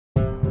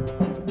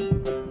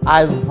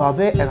I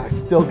love it, and I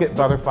still get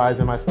butterflies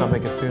in my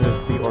stomach as soon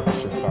as the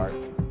orchestra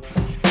starts.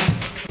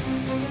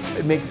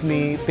 It makes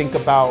me think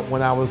about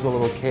when I was a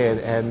little kid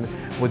and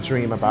would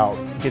dream about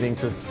getting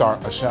to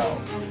start a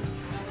show.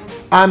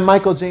 I'm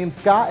Michael James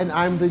Scott, and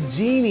I'm the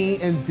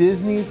Genie in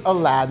Disney's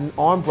Aladdin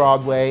on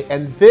Broadway,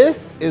 and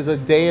this is a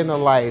day in the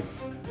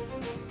life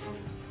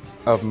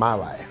of my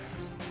life.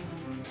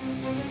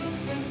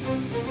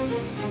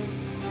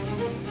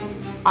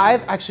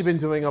 I've actually been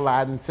doing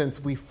Aladdin since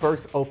we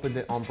first opened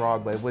it on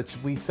Broadway, which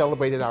we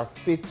celebrated our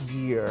 5th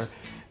year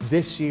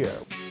this year.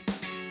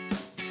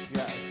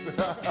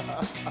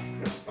 Yes.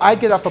 I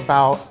get up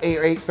about 8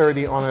 or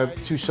 8:30 on a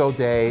 2-show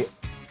day.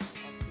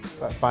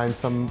 I find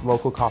some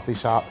local coffee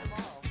shop.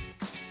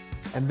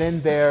 And then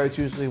there, it's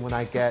usually when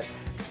I get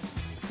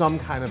some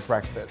kind of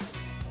breakfast,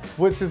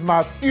 which is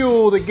my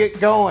fuel to get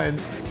going.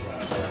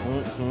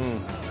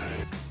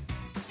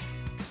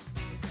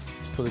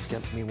 So to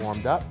get me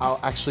warmed up, I'll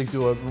actually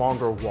do a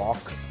longer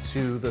walk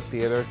to the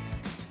theater.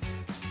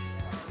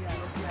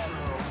 Yes.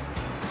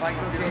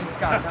 Michael James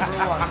Scott,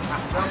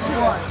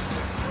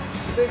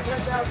 #1. Big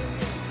 10,000.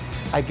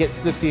 I get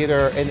to the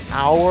theater an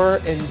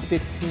hour and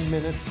 15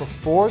 minutes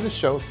before the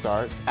show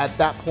starts. At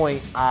that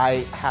point,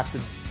 I have to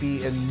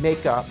be in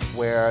makeup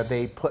where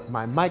they put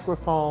my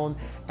microphone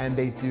and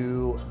they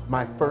do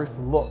my first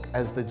look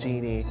as the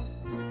Genie.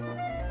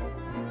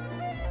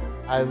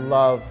 I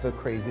love the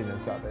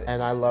craziness of it,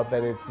 and I love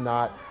that it's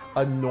not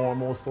a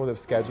normal sort of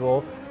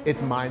schedule.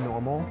 It's my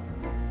normal.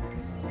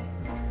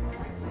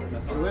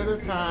 Glitter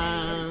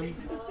time.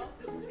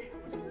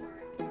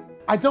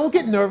 I don't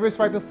get nervous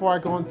right before I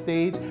go on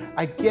stage.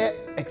 I get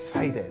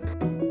excited.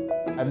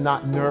 I'm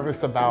not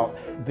nervous about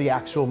the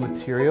actual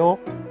material.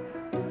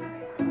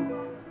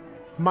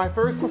 My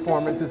first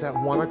performance is at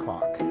 1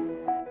 o'clock.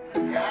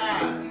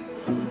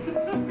 Yes!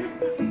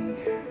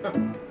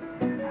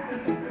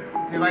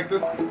 Do you like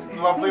this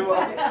lovely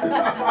look?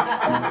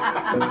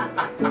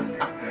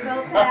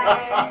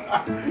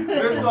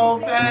 This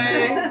old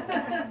thing.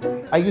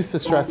 I used to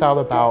stress out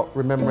about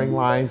remembering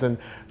lines and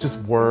just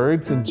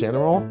words in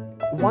general.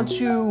 Once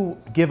you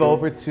give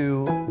over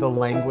to the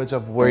language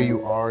of where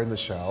you are in the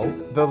show,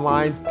 the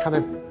lines kind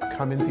of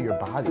come into your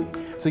body.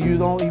 So you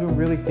don't even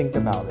really think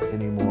about it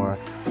anymore.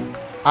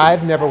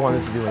 I've never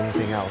wanted to do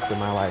anything else in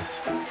my life.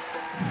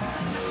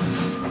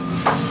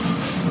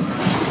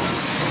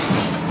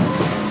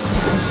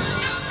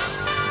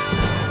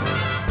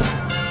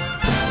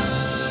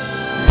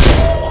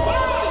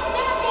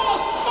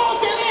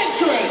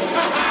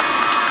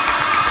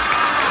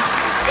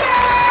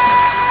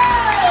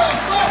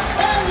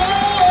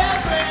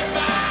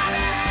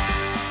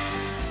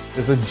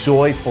 There's a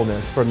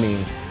joyfulness for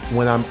me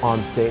when I'm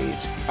on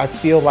stage. I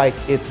feel like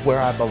it's where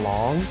I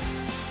belong.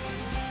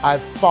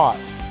 I've fought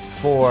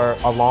for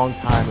a long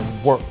time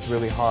and worked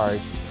really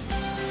hard.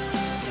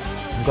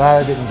 I'm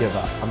glad I didn't give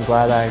up. I'm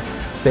glad I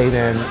stayed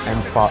in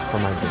and fought for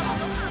my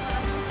dream.